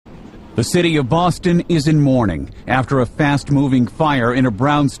The city of Boston is in mourning after a fast-moving fire in a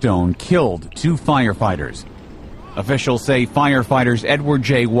brownstone killed 2 firefighters. Officials say firefighters Edward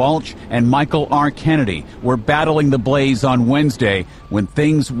J. Walsh and Michael R. Kennedy were battling the blaze on Wednesday when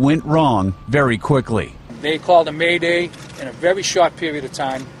things went wrong very quickly. They called a mayday in a very short period of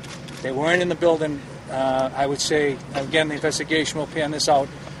time. They weren't in the building, I would say, again, the investigation will pan this out.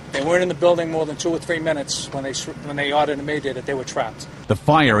 They weren't in the building more than 2 or 3 minutes when they ordered a mayday that they were trapped. The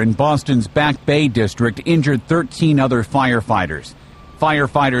fire in Boston's Back Bay district injured 13 other firefighters.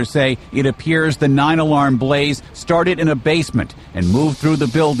 Firefighters say it appears the 9-alarm blaze started in a basement and moved through the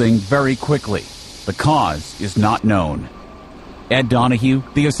building very quickly. The cause is not known. Ed Donahue,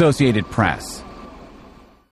 The Associated Press.